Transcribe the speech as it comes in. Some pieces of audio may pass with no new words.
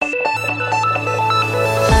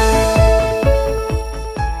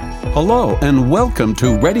Hello and welcome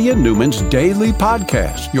to Reddy Neumann's Daily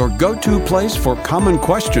Podcast, your go-to place for common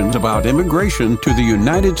questions about immigration to the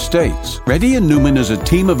United States. Reddy Neumann is a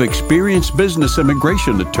team of experienced business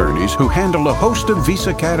immigration attorneys who handle a host of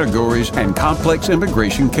visa categories and complex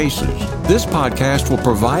immigration cases. This podcast will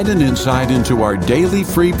provide an insight into our daily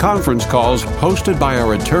free conference calls hosted by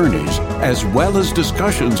our attorneys, as well as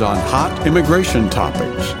discussions on hot immigration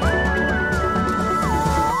topics.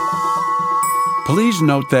 Please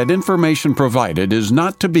note that information provided is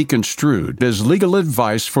not to be construed as legal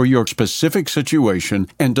advice for your specific situation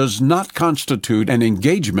and does not constitute an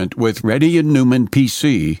engagement with Reddy Neumann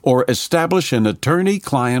PC or establish an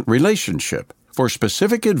attorney-client relationship. For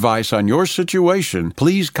specific advice on your situation,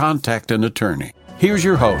 please contact an attorney. Here's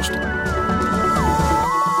your host.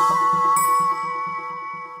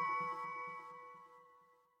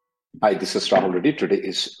 Hi, this is Rahul Reddy. Today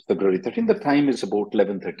is February 13th. The time is about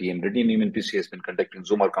 11:30, and Reddy Neumann PC has been conducting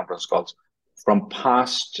Zoom or conference calls from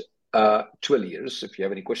past 12 years. If you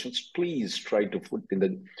have any questions, please try to put in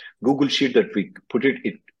the Google Sheet that we put it.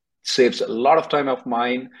 It saves a lot of time of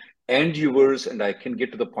mine and yours, and I can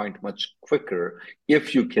get to the point much quicker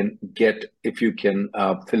if you can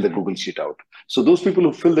fill the Google Sheet out. So those people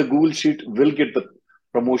who fill the Google Sheet will get the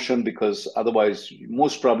promotion, because otherwise,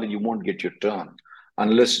 most probably you won't get your turn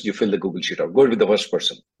unless you fill the Google Sheet out. Go with the first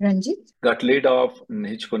person. Ranjit. Got laid off in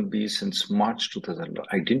H-1B since March 2000.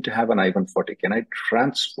 I didn't have an I-140. Can I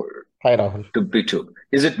transfer Hi, Rahul. to B2?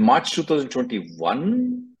 Is it March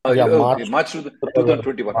 2021? March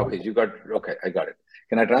 2021. Okay, I got it.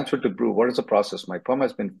 Can I transfer to Brew? What is the process? My perm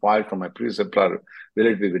has been filed from my previous employer. Will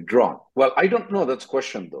it be withdrawn? Well, I don't know. That's a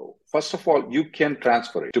question, though. First of all, you can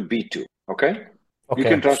transfer it to B2, okay? You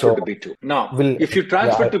can transfer to B2. Now, if you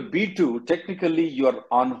transfer to B2, technically you're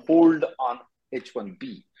on hold on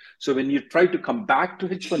H-1B. So when you try to come back to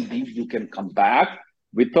H-1B, you can come back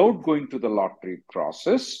without going through the lottery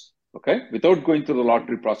process. Okay? Without going through the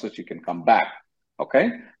lottery process, you can come back. Okay?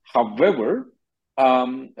 However,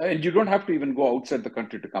 and you don't have to even go outside the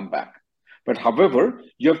country to come back. But however,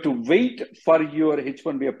 you have to wait for your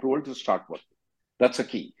H-1B approval to start working. That's a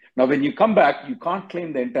key. Now, when you come back, you can't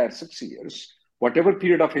claim the entire 6 years. Whatever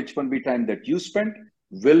period of H-1B time that you spent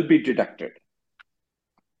will be deducted.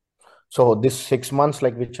 So this 6 months,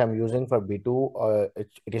 like which I'm using for B2,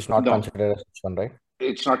 it is not considered as H1, right?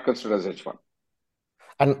 It's not considered as H1.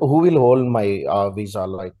 And who will hold my visa?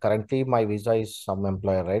 Like currently, my visa is some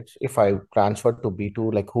employer, right? If I transfer to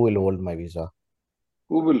B2, like who will hold my visa?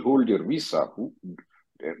 Who will hold your visa?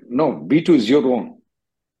 No, B2 is your own.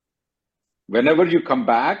 Whenever you come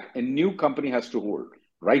back, a new company has to hold.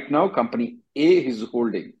 Right now, company A is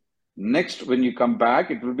holding. Next, when you come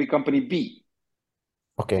back, it will be company B.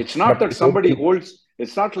 Okay. It's not that somebody holds.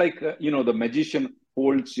 It's not like, the magician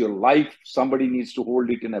holds your life. Somebody needs to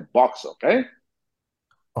hold it in a box, okay?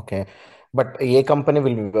 Okay. But a company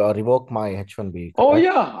will revoke my H-1B. Oh,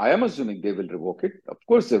 yeah. I am assuming they will revoke it. Of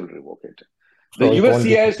course, they will revoke it. So the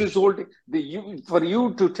USCIS is holding. For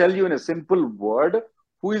you to tell you in a simple word,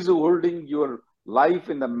 who is holding your life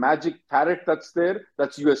in the magic parrot that's there,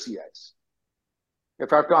 that's USCIS.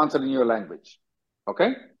 If I have to answer in your language.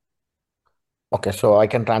 Okay? Okay, so I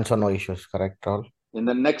can transfer, no issues, correct, Rahul? In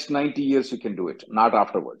the next 90 years, you can do it, not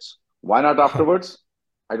afterwards. Why not afterwards?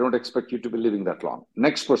 I don't expect you to be living that long.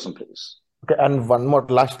 Next person, please. Okay, and one more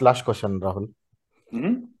last question, Rahul.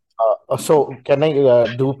 Mm-hmm. So can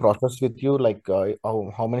I do process with you, like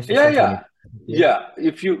how many sessions? Yeah.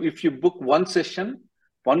 If you book one session,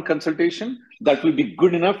 one consultation, that will be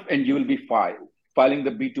good enough, and you will be filing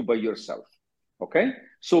the B2 by yourself. Okay.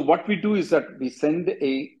 So what we do is that we send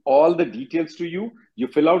all the details to you. You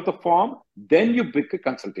fill out the form, then you book a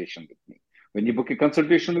consultation with me. When you book a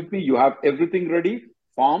consultation with me, you have everything ready,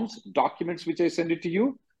 forms, documents, which I send it to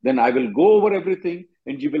you. Then I will go over everything,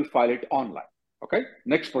 and you will file it online. Okay.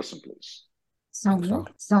 Next person, please.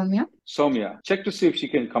 Soumya. Check to see if she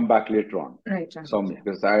can come back later on. Right. Soumya,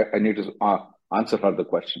 because I need to answer her the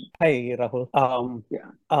question. Hi, Rahul.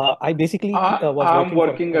 I basically I'm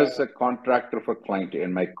working as a contractor for client,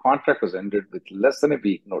 and my contract was ended with less than a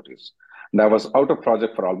week notice. And I was out of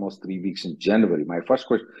project for almost 3 weeks in January. My first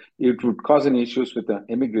question, it would cause any issues with the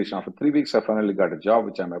immigration. After 3 weeks, I finally got a job,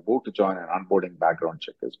 which I'm about to join, and onboarding background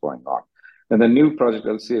check is going on. And the new project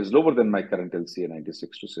LCA is lower than my current LCA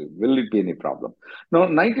 96 to say, will it be any problem? No,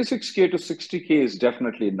 96K to 60K is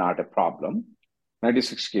definitely not a problem.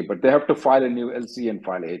 96K, but they have to file a new LC and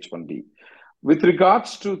file a H-1B. With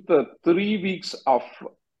regards to the 3 weeks of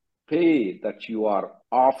pay that you are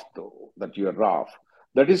off,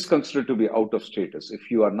 that is considered to be out of status.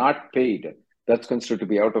 If you are not paid, that's considered to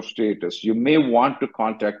be out of status. You may want to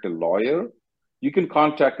contact a lawyer you can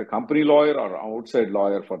contact a company lawyer or outside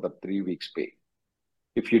lawyer for the 3 weeks pay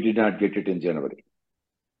if you did not get it in January.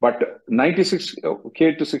 But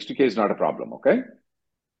 96K to 60K is not a problem, okay?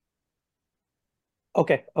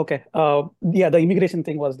 Okay. Yeah, the immigration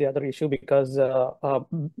thing was the other issue because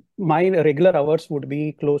my regular hours would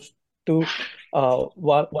be close to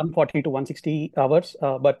 140 to 160 hours.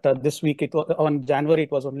 But this week, on January,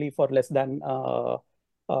 it was only for less than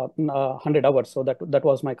 100 hours. So that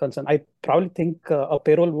was my concern. I probably think a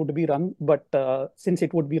payroll would be run, but since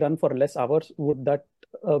it would be run for less hours, would that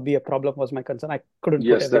be a problem was my concern. I couldn't put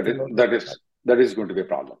Yes, everything out. that is going to be a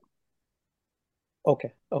problem.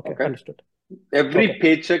 Okay, understood. Every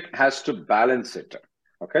paycheck has to balance it.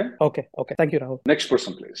 Okay. Thank you, Rahul. Next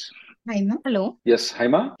person, please. Haima. Hello. Yes,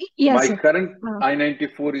 Haima. Yes, My sir. current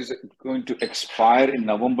I-94 is going to expire in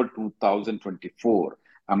November 2024.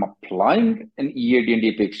 I'm applying an EAD and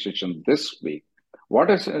AP extension this week. What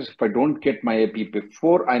is if I don't get my AP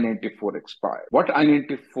before I-94 expire? What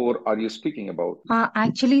I-94 are you speaking about?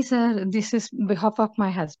 Actually, sir, this is behalf of my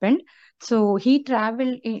husband. So he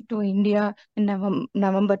traveled to India in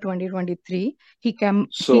November 2023. He came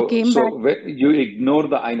back. You ignore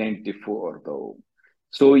the I-94 though.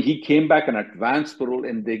 So he came back on advance parole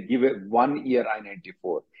and they give it 1 year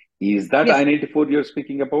I-94. Is that Yes. I-94 you're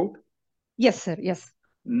speaking about? Yes, sir. Yes.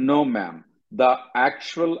 No, ma'am. The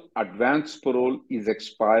actual advance parole is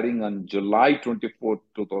expiring on July 24,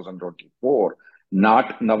 2024,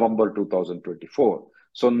 not November 2024.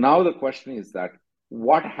 So now the question is that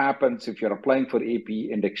what happens if you're applying for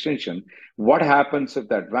AP and extension? What happens if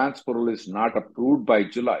the advance parole is not approved by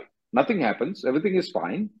July? Nothing happens. Everything is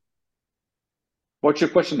fine. What's your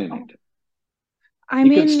question in it?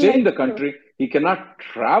 He can stay in the country. He cannot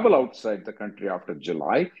travel outside the country after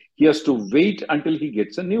July. He has to wait until he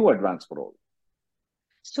gets a new advance parole.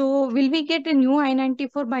 So will we get a new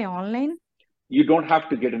I-94 by online? You don't have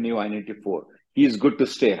to get a new I-94. He is good to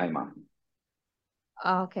stay, Haima.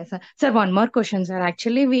 Okay, sir. Sir, one more question, sir.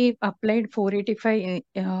 Actually, we applied 485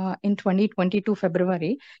 in 2022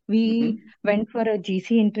 February. We went for a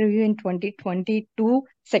GC interview in 2022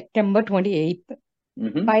 September 28th.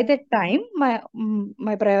 By that time,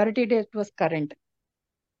 my priority date was current.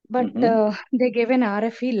 But they gave an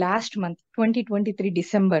RFE last month, 2023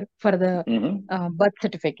 December, for the birth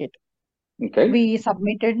certificate. Okay. We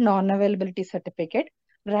submitted non-availability certificate.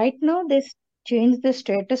 Right now, they changed the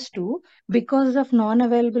status to because of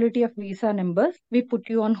non-availability of visa numbers, we put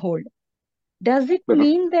you on hold. Does it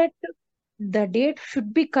mean that the date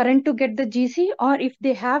should be current to get the GC, or if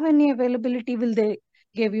they have any availability, will they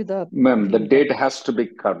give you the Ma'am, the date has to be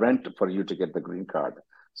current for you to get the green card.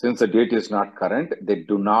 Since the date is not current, they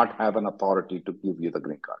do not have an authority to give you the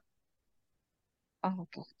green card.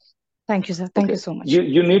 Okay. Thank you, sir. Thank you so much.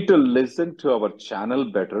 You need to listen to our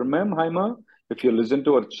channel better, ma'am, Haima. If you listen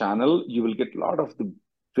to our channel, you will get a lot of the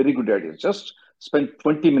very good ideas. Just spend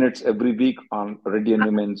 20 minutes every week on Reddy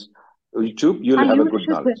Neumann's YouTube. You'll have a good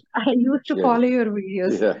knowledge. I used to follow your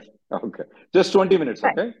videos. Yeah. Okay. Just 20 minutes,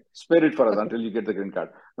 okay? Spare it for us until you get the green card.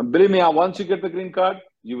 And believe me, once you get the green card,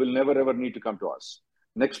 you will never ever need to come to us.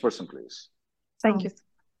 Next person, please. Thank you.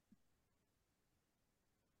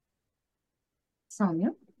 Soumya.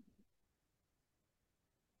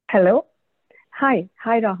 Hello. Hi,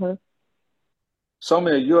 Rahul.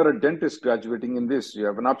 Soumya, you are a dentist graduating in this. You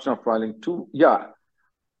have an option of filing two. Yeah,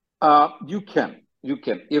 you can.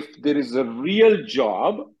 If there is a real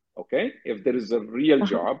job, okay? If there is a real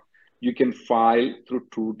job, you can file through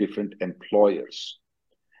two different employers.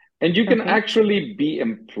 And you can actually be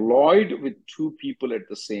employed with two people at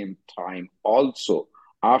the same time also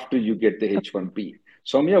after you get the H-1B.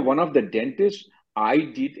 Soumya, one of the dentists, I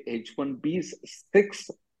did H-1Bs, 6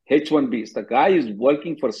 H-1Bs. The guy is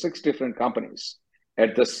working for 6 different companies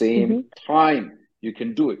at the same time. You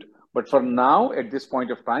can do it. But for now, at this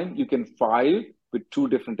point of time, you can file with 2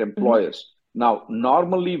 different employers. Now,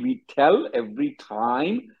 normally we tell every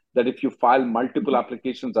time that if you file multiple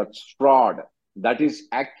applications, that's fraud. That is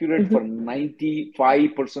accurate for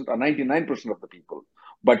 95% or 99% of the people.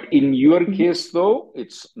 But in your case, though,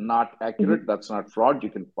 it's not accurate. That's not fraud. You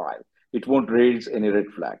can file. It won't raise any red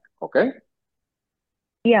flag. Okay?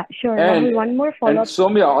 Yeah, sure. And one more follow-up. And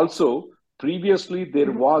Soumya, also, previously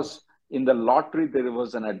there was, in the lottery, there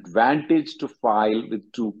was an advantage to file with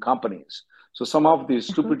 2 companies. So some of these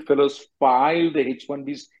stupid fellows file the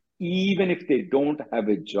H-1Bs even if they don't have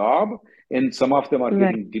a job. And some of them are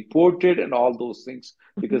getting deported and all those things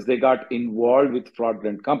because they got involved with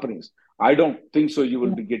fraudulent companies. I don't think so you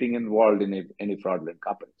will be getting involved in any fraudulent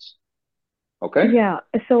companies. Okay? Yeah.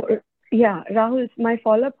 So, yeah, Rahul, my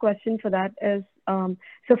follow-up question for that is,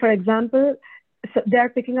 so for example, so they are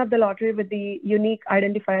picking up the lottery with the unique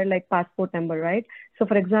identifier like passport number, right? So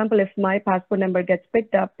for example, if my passport number gets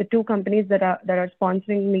picked up, the two companies that are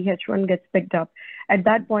sponsoring me H1 gets picked up. At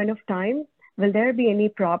that point of time, will there be any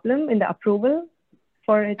problem in the approval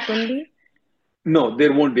for H1B? No,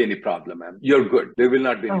 there won't be any problem, ma'am. You're good. There will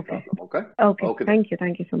not be any problem. Okay. Okay. Thank you.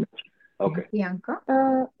 Thank you so much. Okay.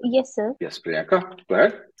 Priyanka? Yes, sir. Yes, Priyanka. Go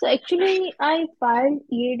ahead. So actually, I filed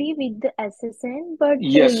EAD with the SSN, but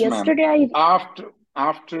Yes, yesterday ma'am.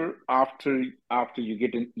 After you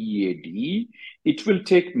get an EAD, it will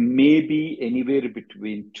take maybe anywhere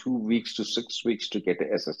between 2 weeks to 6 weeks to get a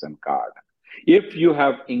SSN card. If you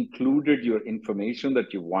have included your information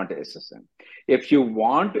that you want a SSN. If you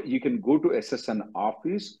want, you can go to SSN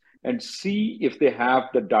office and see if they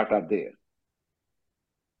have the data there.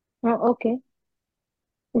 Oh, okay.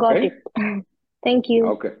 Got it. Thank you.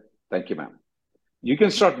 Okay. Thank you, ma'am. You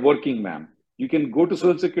can start working, ma'am. You can go to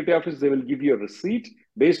Social Security office. They will give you a receipt.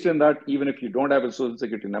 Based on that, even if you don't have a Social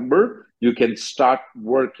Security number, you can start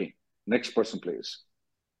working. Next person, please.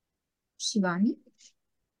 Shivani?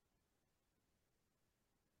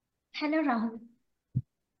 Hello, Rahul.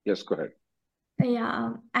 Yes, go ahead.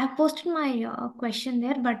 Yeah, I have posted my question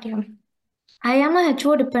there, but yeah, I am a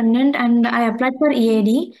H4 dependent and I applied for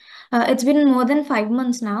EAD. It's been more than 5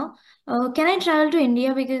 months now. Can I travel to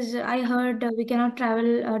India? Because I heard we cannot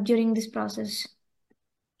travel during this process.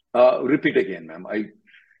 Repeat again, ma'am.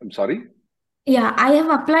 I'm sorry. Yeah, I have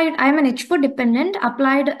applied. I'm an H4 dependent,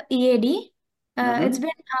 applied EAD. It's been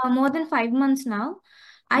more than 5 months now.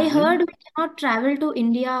 I heard we cannot travel to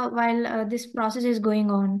India while this process is going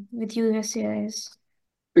on with USCIS.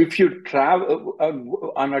 If you travel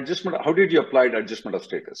on adjustment, how did you apply adjustment of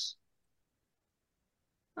status?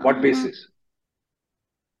 What basis?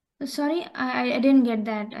 Sorry, I didn't get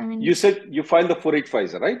that. I mean, you said you filed the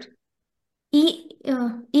 485, right?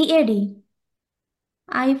 EAD.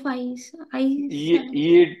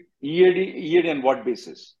 EAD on what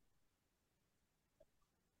basis?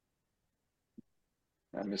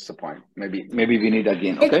 I missed the point. Maybe we need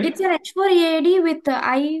again. Okay. It's an H4 EAD with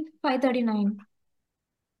I-539.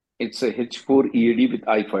 It's a H4 EAD with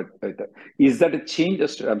I-539. Is that a change?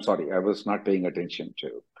 I'm sorry, I was not paying attention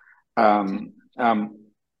to.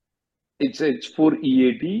 It's H4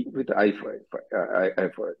 EAD with I-5.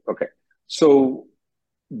 Okay. So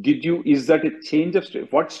is that a change of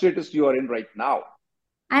state? What status you are in right now?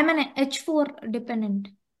 I'm an H4 dependent.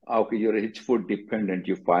 Okay, you're a H4 dependent.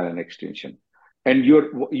 You file an extension. And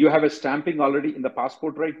you have a stamping already in the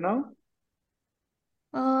passport right now?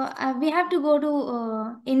 We have to go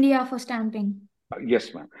to India for stamping.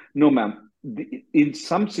 Yes, ma'am. No, ma'am. In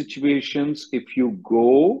some situations, if you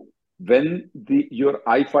go when your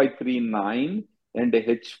I-539 and the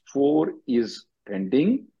H4 is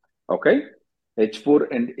pending, okay? H4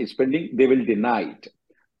 and is pending, they will deny it.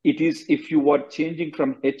 It is if you are changing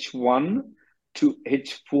from H1 to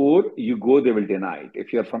H4, you go, they will deny it.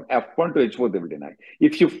 If you're from F1 to H4, they will deny it.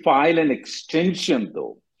 If you file an extension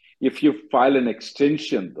though,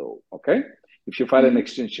 okay? If you file an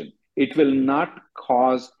extension, it will not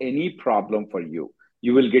cause any problem for you.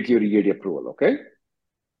 You will get your EAD approval, okay?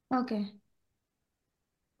 Okay.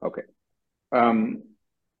 Okay.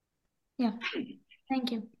 Yeah.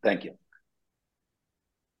 Thank you. Thank you.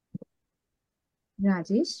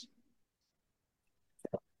 Rajesh?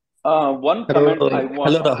 One comment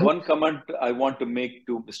I want to make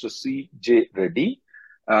to Mr. C.J. Reddy.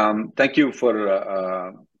 Thank you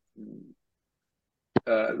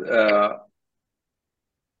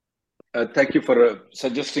for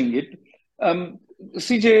suggesting it.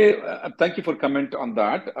 CJ, thank you for comment on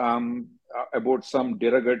that about some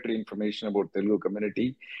derogatory information about Telugu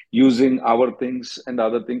community using our things and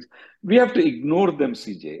other things. We have to ignore them,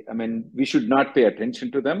 CJ. I mean, we should not pay attention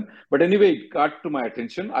to them. But anyway, it got to my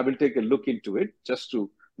attention. I will take a look into it, just to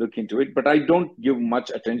look into it. But I don't give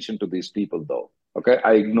much attention to these people, though. Okay,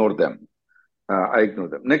 I ignore them.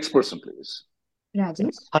 Next person, please.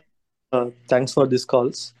 Rajesh? Hi. Thanks for these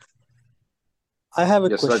calls. I have a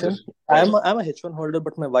question. Rajesh. I'm a H1 holder,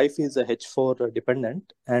 but my wife is a H4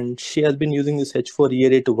 dependent, and she has been using this H4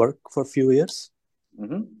 EAD to work for a few years.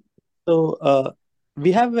 So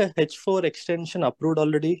we have a H4 extension approved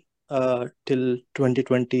already till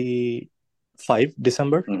 2025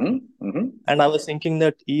 December. And I was thinking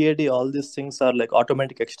that EAD, all these things are like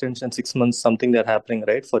automatic extension, 6 months, something they're happening,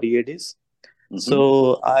 right, for EADs.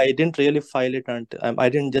 So I didn't really file it, and I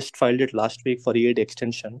didn't just filed it last week for EAD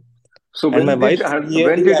extension. So and my wife's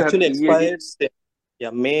EAD actually expired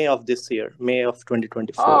May of this year, May of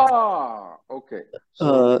 2024. Ah, okay.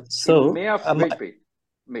 So in May of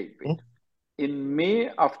wait. In May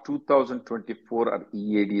of 2024, our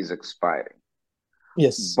EAD is expiring.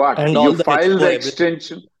 Yes. But And you all the file H4, the everything.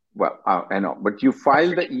 extension. Well, I know, but you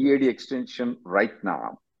file the EAD extension right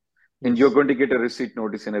now, and you're going to get a receipt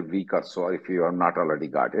notice in a week or so if you have not already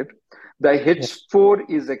got it. The H4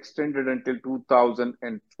 is extended until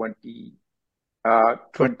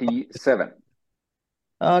 2027.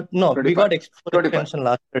 No, we 25, got H4 25, extension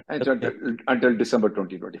last year. until December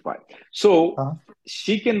 2025. So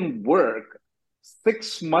she can work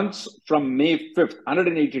 6 months from May 5th,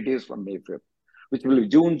 180 days from May 5th, which will be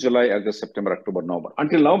June, July, August, September, October, November.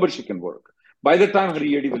 Until November, she can work. By the time her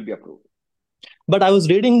EAD will be approved. But I was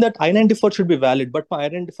reading that I-94 should be valid, but my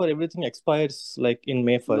I-94, everything expires like in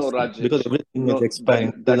May 1st. No, Rajesh. Because everything is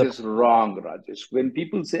expiring. That is wrong, Rajesh. When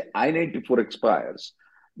people say I-94 expires,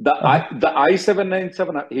 the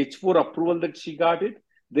I-797 H4 approval that she got it,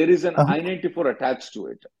 there is an I-94 attached to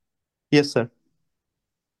it. Yes, sir.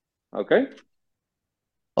 Okay.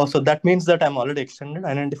 Oh, so that means that I'm already extended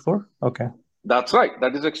I-94? Okay. That's right.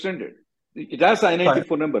 That is extended. It has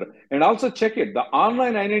I-94 number. And also check it. The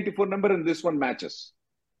online I-94 number and this one matches.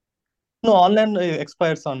 No, online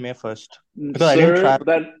expires on May 1st. Because Sir, I didn't track.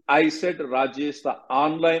 Then I said, Rajesh, the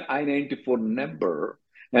online I-94 number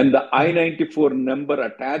and the I-94 number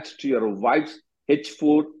attached to your wife's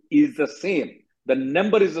H4 is the same. The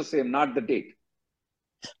number is the same, not the date.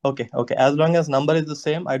 Okay. As long as number is the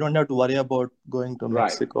same, I don't have to worry about going to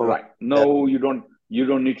Mexico. Right. No, you don't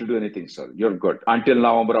need to do anything, sir. You're good. Until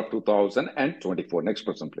November of 2024. Next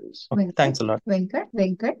person, please. Okay, thanks a lot.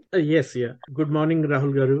 Venkat. Yes. Good morning,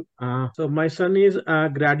 Rahul Garu. So my son is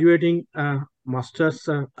graduating masters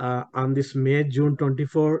on this June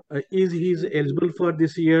 24. Is he eligible for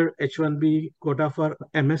this year H1B quota for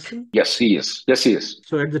MSc? Yes, he is.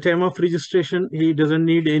 So at the time of registration, he doesn't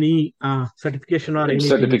need any certification or anything.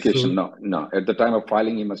 Certification, so... no. At the time of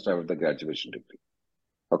filing, he must have the graduation degree.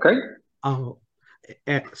 Okay.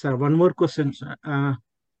 Sir, one more question.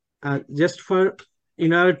 Just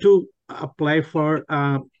in order to apply for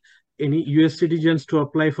any US citizens to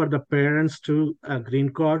apply for the parents to a green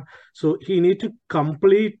card, so he need to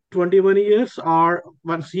complete 21 years, or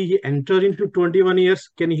once he enter into 21 years,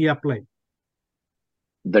 can he apply?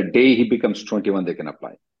 The day he becomes 21, they can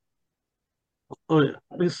apply. Oh,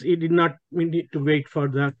 he did not need to wait for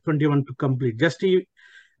the 21 to complete. Just he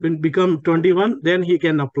will become 21, then he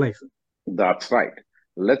can apply. That's right.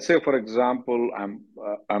 Let's say, for example,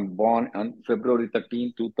 I'm born on February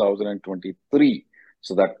 13, 2023.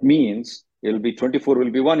 So that means it'll be 24 will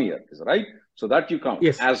be 1 year, is right? So that you count.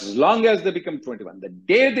 Yes. As long as they become 21, the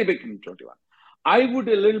day they become 21. I would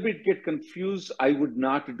a little bit get confused. I would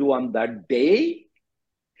not do on that day.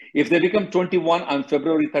 If they become 21 on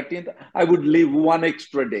February 13th, I would leave one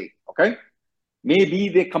extra day, okay? Maybe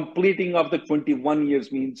the completing of the 21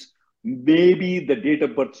 years means maybe the date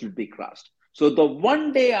of birth should be crossed. So the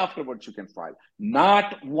one day afterwards you can file,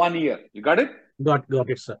 not 1 year. You got it? Got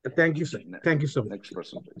it, sir. Thank you, sir. Thank you so much. Next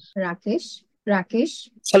person, please. Rakesh.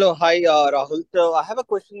 Hello, hi, Rahul. So I have a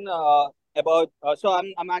question about. So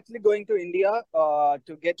I'm actually going to India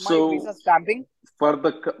to get my visa stamping. For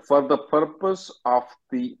the purpose of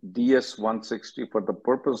the DS-160, for the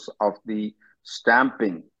purpose of the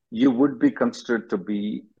stamping, you would be considered to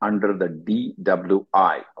be under the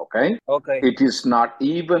DWI, okay? Okay. It is not,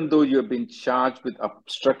 even though you've been charged with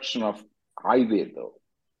obstruction of highway though,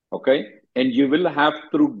 okay? And you will have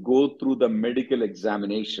to go through the medical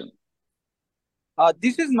examination.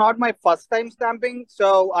 This is not my first time stamping.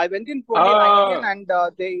 So I went in 2019 and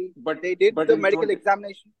they did the medical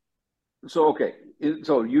examination. So, okay.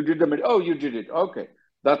 So you did you did it. Okay.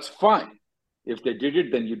 That's fine. If they did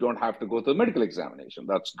it, then you don't have to go to the medical examination.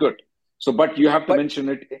 That's good. So, but you have to mention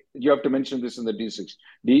it. You have to mention this in the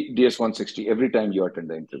DS-160 every time you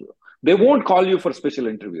attend the interview. They won't call you for special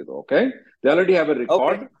interview though, okay? They already have a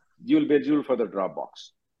record. Okay. You'll be eligible for the drop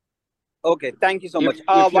box. Okay, thank you so much.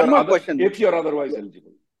 One more question. If you're otherwise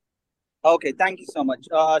eligible. Okay, thank you so much.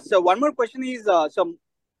 So one more question is,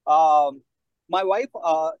 my wife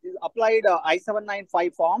applied a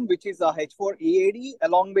I-795 form, which is a H4 EAD,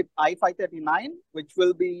 along with I-539, which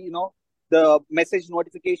will be, the message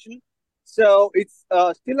notification. So it's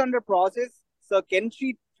still under process. So can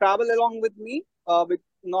she travel along with me with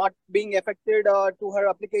not being affected to her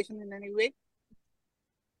application in any way?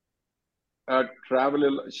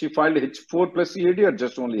 She filed H4 plus EAD or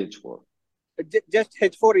just only H4? Just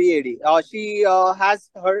H4 EAD. She has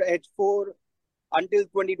her H4 until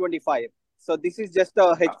 2025. So this is just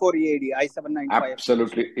a H4 EAD, I-795.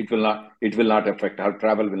 Absolutely. It will not affect her.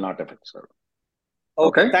 Travel will not affect her.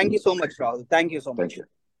 Okay. Thank you so much, Rahul. Thank you so much. Thank you.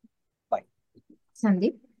 Bye.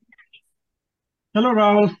 Sandeep. Hello,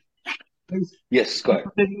 Rahul. Thanks. Yes, go ahead.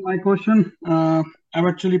 For taking my question. I've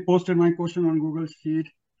actually posted my question on Google Sheet.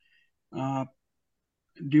 Do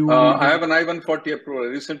you want me to... I have an I-140 approval. I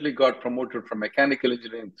recently got promoted from mechanical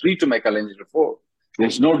engineering 3 to mechanical engineering 4.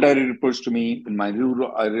 There's no direct reports to me in my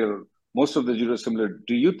rural area. Most of the jurors are similar.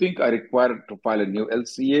 Do you think I require to file a new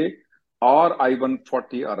LCA or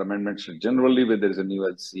I-140 or amendments? Generally, when there is a new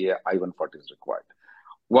LCA, I-140 is required.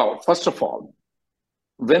 Well, first of all,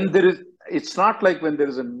 when there is, it's not like when there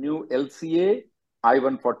is a new LCA,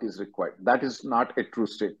 I-140 is required. That is not a true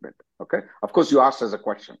statement. Okay. Of course, you asked as a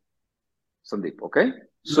question, Sandeep. Okay.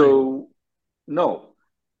 So, no,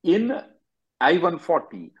 in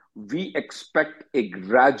I-140, we expect a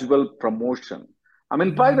gradual promotion. I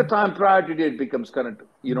mean, by the time priority date becomes current,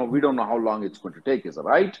 we don't know how long it's going to take, is that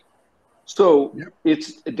right? So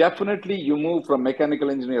it's definitely you move from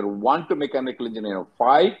mechanical engineer 1 to mechanical engineer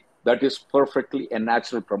 5. That is perfectly a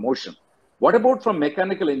natural promotion. What about from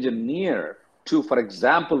mechanical engineer to, for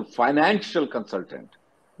example, financial consultant?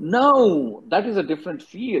 No, that is a different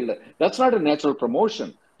field. That's not a natural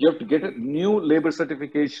promotion. You have to get a new labor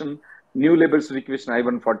certification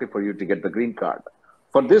I-140 for you to get the green card.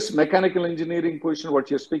 For this mechanical engineering position, what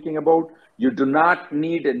you're speaking about, you do not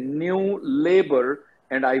need a new labor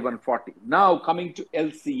and I-140. Now coming to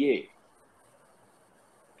LCA.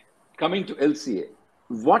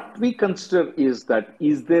 What we consider is that,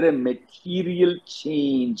 is there a material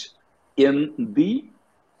change in the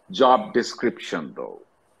job description though?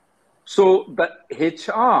 So the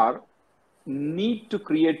HR need to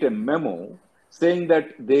create a memo saying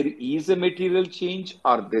that there is a material change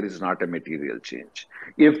or there is not a material change.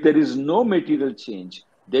 If there is no material change,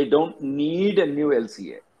 they don't need a new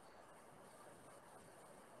LCA.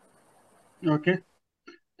 Okay.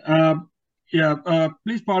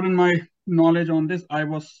 Please pardon my knowledge on this. I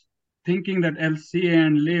was thinking that LCA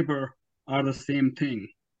and labor are the same thing.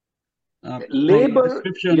 Labor,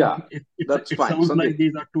 it sounds Sandeep, like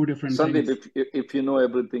these are two different things. Sandeep, if you know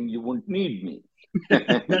everything, you won't need me.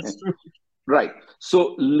 That's true. Right.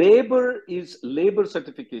 So labor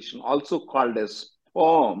certification, also called as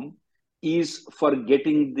POM, is for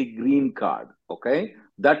getting the green card. Okay.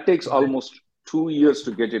 That takes almost 2 years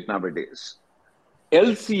to get it nowadays.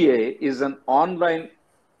 LCA is an online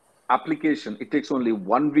application. It takes only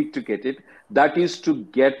 1 week to get it. That is to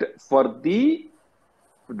get for the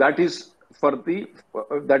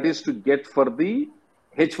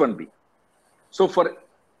H1B. So for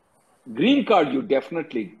green card, you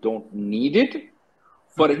definitely don't need it.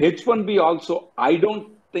 For H1B also, I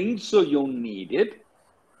don't think so you need it,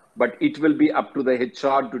 but it will be up to the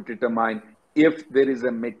HR to determine if there is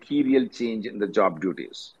a material change in the job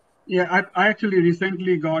duties. Yeah, I actually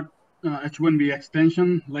recently got H1B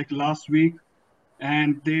extension like last week,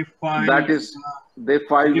 and they filed. They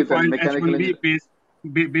filed with a mechanical H1B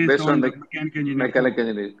based on the mechanical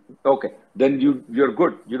engineering. Okay, then you're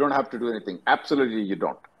good. You don't have to do anything. Absolutely, you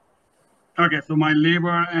don't. Okay, so my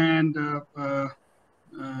labor and the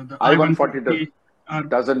I-140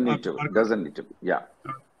 doesn't need to. Yeah.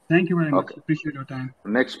 Thank you very much. Appreciate your time.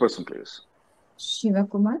 Next person, please. Shiva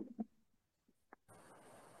Kumar.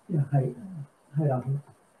 Yeah, hi Rahul.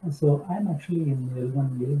 So I'm actually in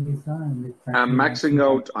L1A visa and I'm maxing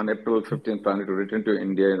out on April 15th, planning to return to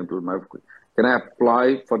India in April. Can I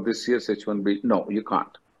apply for this year's H1B? No, you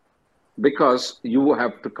can't, because you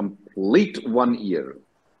have to complete 1 year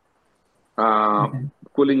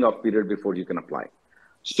cooling off period before you can apply.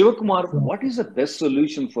 Shivakumar, what is the best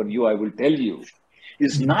solution for you? I will tell you,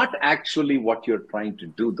 is not actually what you're trying to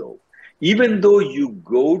do though. Even though you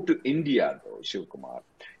go to India though, Shivakumar,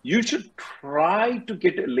 you should try to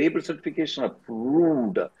get a labor certification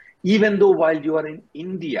approved, even though while you are in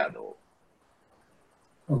India though.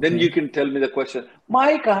 Then you can tell me the question,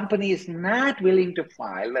 my company is not willing to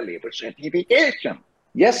file a labor certification.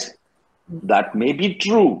 Yes, that may be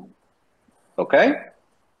true. Okay?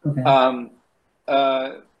 That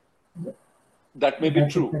may be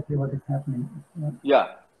true. Exactly what is happening.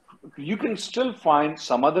 Yeah. You can still find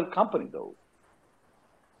some other company though.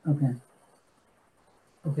 Okay.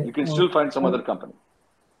 You can still find some other company.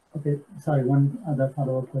 Okay. Sorry, one other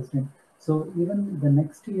follow-up question. So even the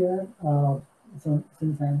next year, so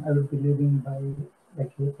since I will be leaving by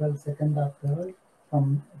like April 2nd or 3rd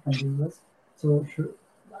from the US, so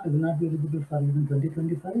I will not be eligible for even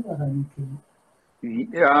 2025, or I need to?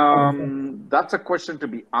 That's a question to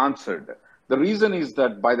be answered. The reason is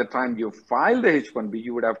that by the time you file the H1B,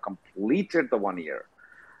 you would have completed the 1 year.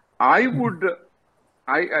 I would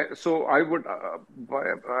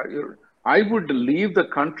leave the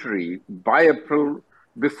country by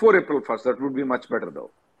before April 1st. That would be much better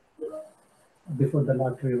though. Before the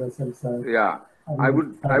lottery results are... Yeah.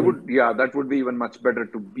 Yeah, that would be even much better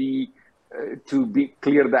to be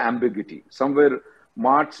clear the ambiguity. Somewhere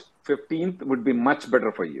March 15th would be much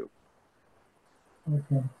better for you.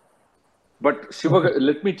 Okay. But Shiva,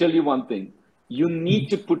 let me tell you one thing. You need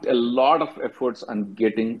to put a lot of efforts on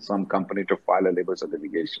getting some company to file a labor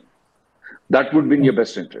certification. That would be in your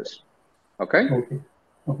best interest. Okay? Okay.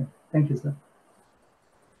 Thank you, sir.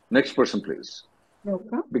 Next person, please.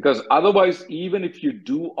 Okay. Because otherwise, even if you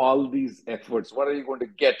do all these efforts, what are you going to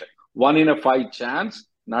get? 1 in a 5 chance?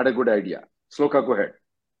 Not a good idea. Sloka, go ahead.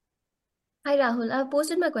 Hi, Rahul. I've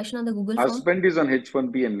posted my question on the Google form. Husband is on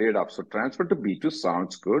H1B and laid off. So transfer to B2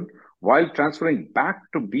 sounds good. While transferring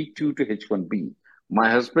back to B2 to H1B, my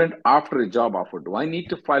husband after a job offer, do I need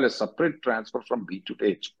to file a separate transfer from B2 to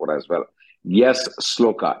H4 as well? Yes,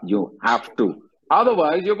 Sloka, you have to.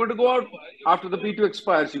 Otherwise, you're going to go out after the B2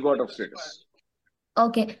 expires, you go out of status.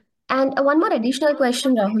 Okay. And one more additional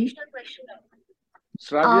question, Rahul.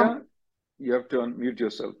 Shravya, you have to unmute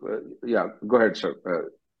yourself. Yeah, go ahead, sir.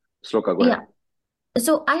 Sloka, go ahead.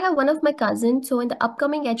 So I have one of my cousins. So in the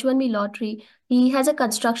upcoming H1B lottery, he has a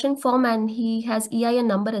construction firm and he has EIN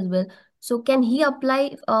number as well. So can he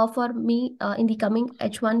apply for me in the coming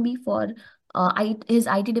H1B for his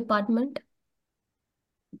IT department?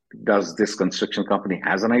 Does this construction company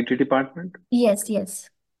has an IT department? Yes.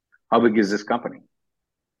 How big is this company?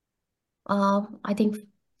 I think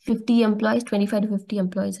 50 employees, 25 to 50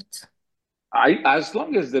 employees. As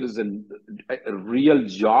long as there is a real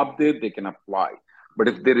job there, they can apply. But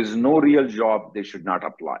if there is no real job, they should not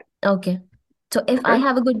apply. Okay. So if I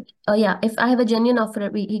have a good, if I have a genuine offer,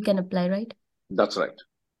 he can apply, right? That's right.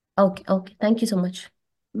 Okay. Thank you so much.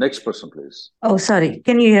 Next person, please. Oh, sorry.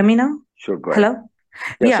 Can you hear me now? Sure, go ahead. Hello?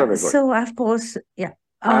 Yes, Yeah, so I've posted,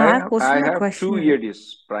 I've posted I my have question. 2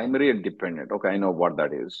 EADs, primary and dependent. Okay, I know what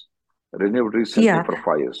that is. Renewed recently for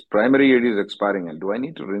 5 years. Primary EAD is expiring, and do I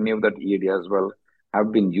need to renew that EAD as well?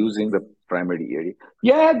 I've been using the primary EAD.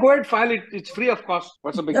 Yeah, go ahead, file it. It's free of cost.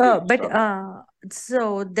 What's a big deal?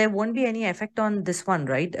 So there won't be any effect on this one,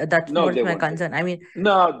 right? That's No, what there my won't be. concern. I mean,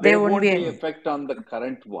 No, there won't be any effect on the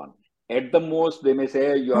current one. At the most, they may say,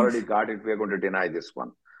 hey, you already got it. We're going to deny this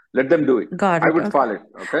one. Let them do it. Got I it. would file it.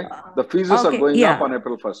 Okay. The fees are going up on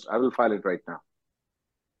April 1st. I will file it right now.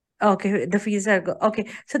 Okay, the fees are okay.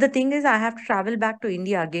 So the thing is, I have to travel back to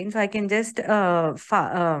India again, so I can just put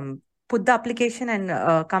the application and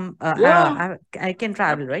come. I can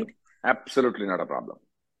travel, right? Absolutely not a problem.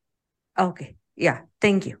 Okay. Yeah.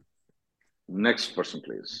 Thank you. Next person,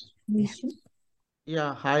 please.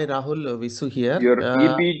 Yeah. Hi, Rahul. Visu here. Your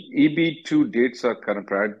EB2 dates are current.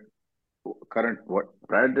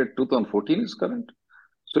 Prior date 2014 is current?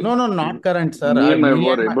 So no, not current, sir. Me and my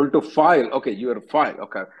were able to file. Okay, you are filed.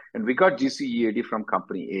 Okay. And we got GCEAD from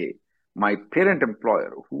company A. My parent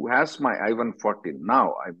employer, who has my I-140,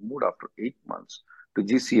 now I moved after 8 months to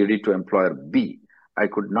GCEAD to employer B. I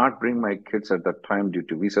could not bring my kids at that time due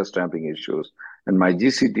to visa stamping issues. And my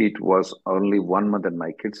GC date was only 1 month and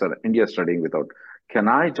my kids are in India studying without. Can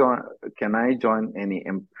I join any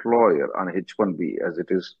employer on H1B as it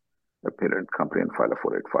is a parent company and file a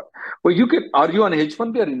 485? Well, you can. Are you on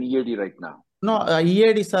H1B or in EAD right now? No,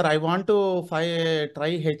 EAD, sir. I want to try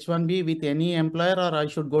H1B with any employer, or I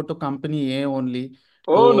should go to company A only.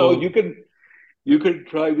 Oh no, you can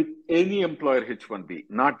try with any employer H1B,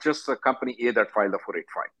 not just the company A that filed the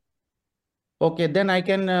 485. Okay, then I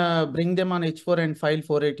can bring them on H4 and file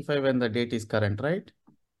 485 when the date is current, right?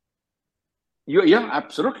 Yeah,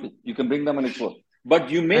 absolutely. You can bring them on H4, but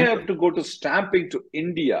you may have to go to stamping to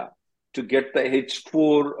India to get the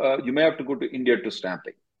H4, you may have to go to India to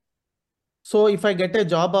stamping. So if I get a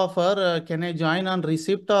job offer, can I join on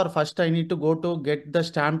receipt, or first I need to go to get the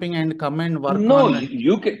stamping and come and work on? No,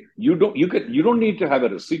 you don't need to have a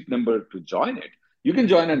receipt number to join it. You can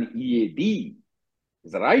join an EAD.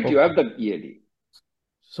 Is that right? Okay. You have the EAD.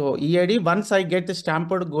 So EAD, once I get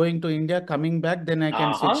stamped going to India, coming back, then I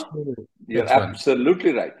can switch to You're H1.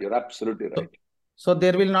 Absolutely right. You're absolutely right. So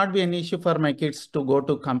there will not be an issue for my kids to go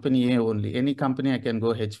to company A only. Any company I can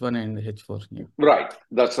go H1 and H4. Yeah. Right.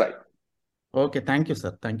 That's right. Okay. Thank you,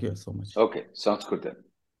 sir. Thank you so much. Okay. Sounds good then.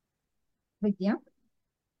 Vidya?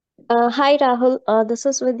 Hi, Rahul. This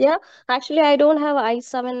is Vidya. Actually, I don't have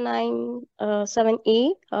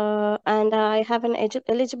I-797A and I have an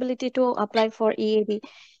eligibility to apply for EAD.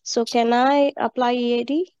 So can I apply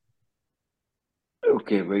EAD?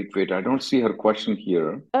 Okay, wait. I don't see her question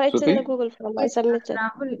here. It's in the Google form. I submitted.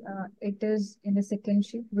 Rahul, it is in the second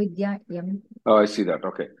sheet, Vidya M. Oh, I see that.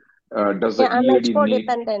 Okay. Does the I'm EAD H4 need?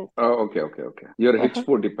 dependent. Oh, okay. You're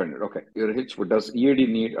H4 dependent. Okay, you're H4. Does EAD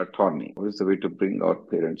need attorney? What is the way to bring our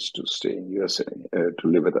parents to stay in USA to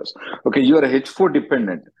live with us? Okay, you are a H4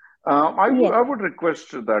 dependent. I would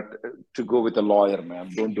request that to go with a lawyer, ma'am.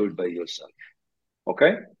 Don't do it by yourself.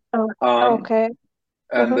 Okay. Okay.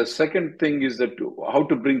 And the second thing is that how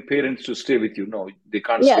to bring parents to stay with you. No, they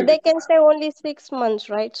can't Yeah, stay they with you. can stay only 6 months,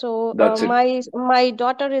 right? So That's it. my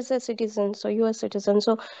daughter is a citizen, so US citizen.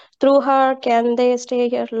 So through her, can they stay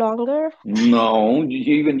here longer? No,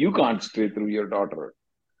 even you can't stay through your daughter.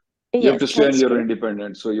 You have to stay on your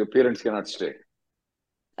independent, so your parents cannot stay.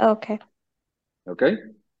 Okay. Okay.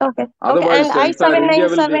 And Otherwise,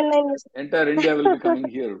 I-7979 entire India will be coming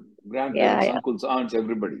here. Grandparents, uncles, aunts,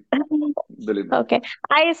 everybody. Believe me. Okay.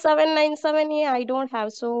 I-797 I don't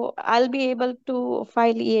have, so I'll be able to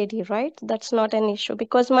file EAD, right? That's not an issue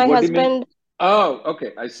because my What do you mean? husband. Oh,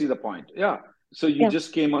 okay. I see the point. Yeah. So you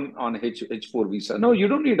just came on H4 visa. No, you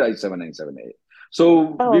don't need I-797A.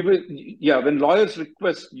 So when lawyers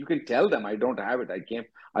request, you can tell them I don't have it. I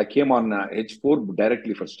came on H4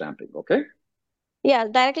 directly for stamping. Okay. Yeah,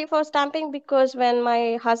 directly for stamping because when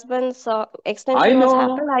my husband's extension was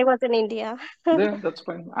happened, I was in India. Yeah, that's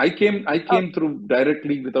fine. I came through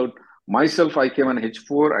directly without myself. I came on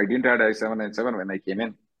H4. I didn't have I-797 when I came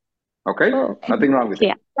in. Okay, nothing wrong with it.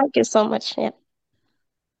 Yeah, thank you so much. Yeah.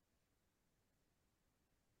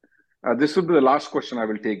 This will be the last question I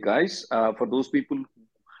will take, guys. For those people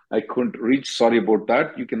I couldn't reach, sorry about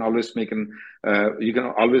that. You can always you can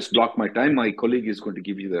always block my time. My colleague is going to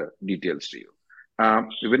give you the details to you.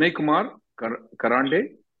 Vinay Kumar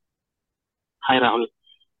Karande. Hi, Rahul.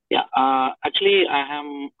 Yeah, actually,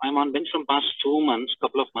 I'm on bench from past 2 months,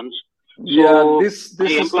 couple of months. So yeah, this my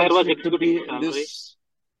is employer was considered to be this.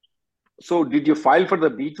 So, did you file for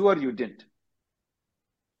the B2 or you didn't?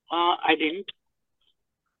 I didn't.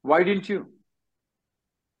 Why didn't you?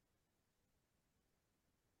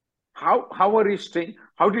 How are you staying?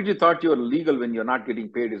 How did you thought you were legal when you're not getting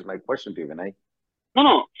paid? Is my question to you, Vinay.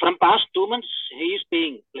 No. From past 2 months, he is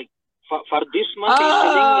paying. Like for this month, he's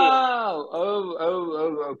telling.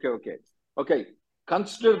 Okay.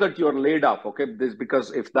 Consider that you are laid off. Okay,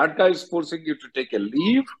 because if that guy is forcing you to take a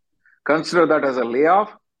leave, consider that as a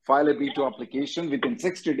layoff. File a B2 application within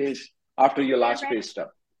 60 days after your last pay stub.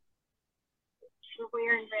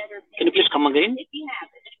 Can you please come again?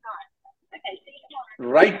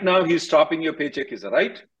 Right now, he's stopping your paycheck. Is that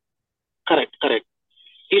right? Correct.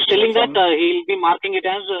 He's telling that he'll be marking it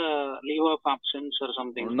as a leave of absence or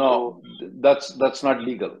something. No, that's not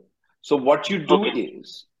legal. So what you do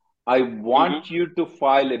is, I want you to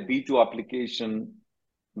file a B2 application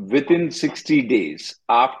within 60 days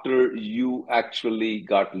after you actually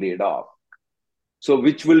got laid off. So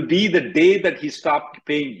which will be the day that he stopped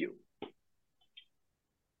paying you.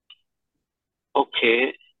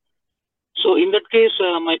 Okay. So in that case,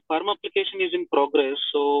 my perm application is in progress.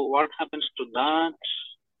 So what happens to that?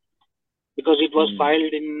 Because it was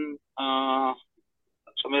filed in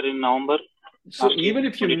somewhere in November. So even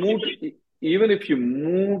if you move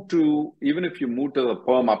to the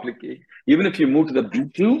perm application, even if you move to the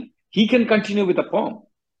B2, he can continue with the perm.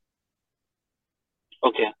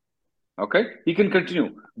 Okay, he can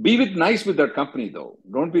continue. Be nice with that company though.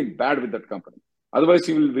 Don't be bad with that company. Otherwise,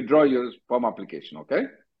 he will withdraw your perm application. Okay.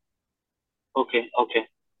 Okay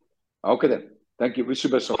then. Thank you. Wish you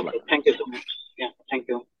best of luck. Thank you so much. Yeah. Thank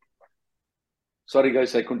you. Sorry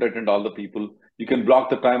guys, I couldn't attend all the people. You can block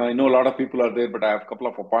the time. I know a lot of people are there, but I have a couple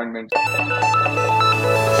of appointments.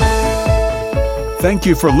 Thank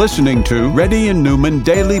you for listening to Reddy Neumann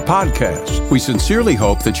Daily Podcast. We sincerely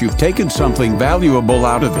hope that you've taken something valuable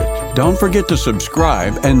out of it. Don't forget to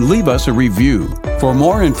subscribe and leave us a review. For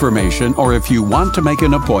more information or if you want to make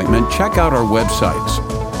an appointment, check out our websites,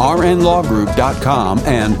 rnlawgroup.com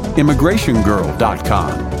and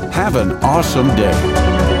immigrationgirl.com. Have an awesome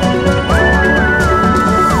day.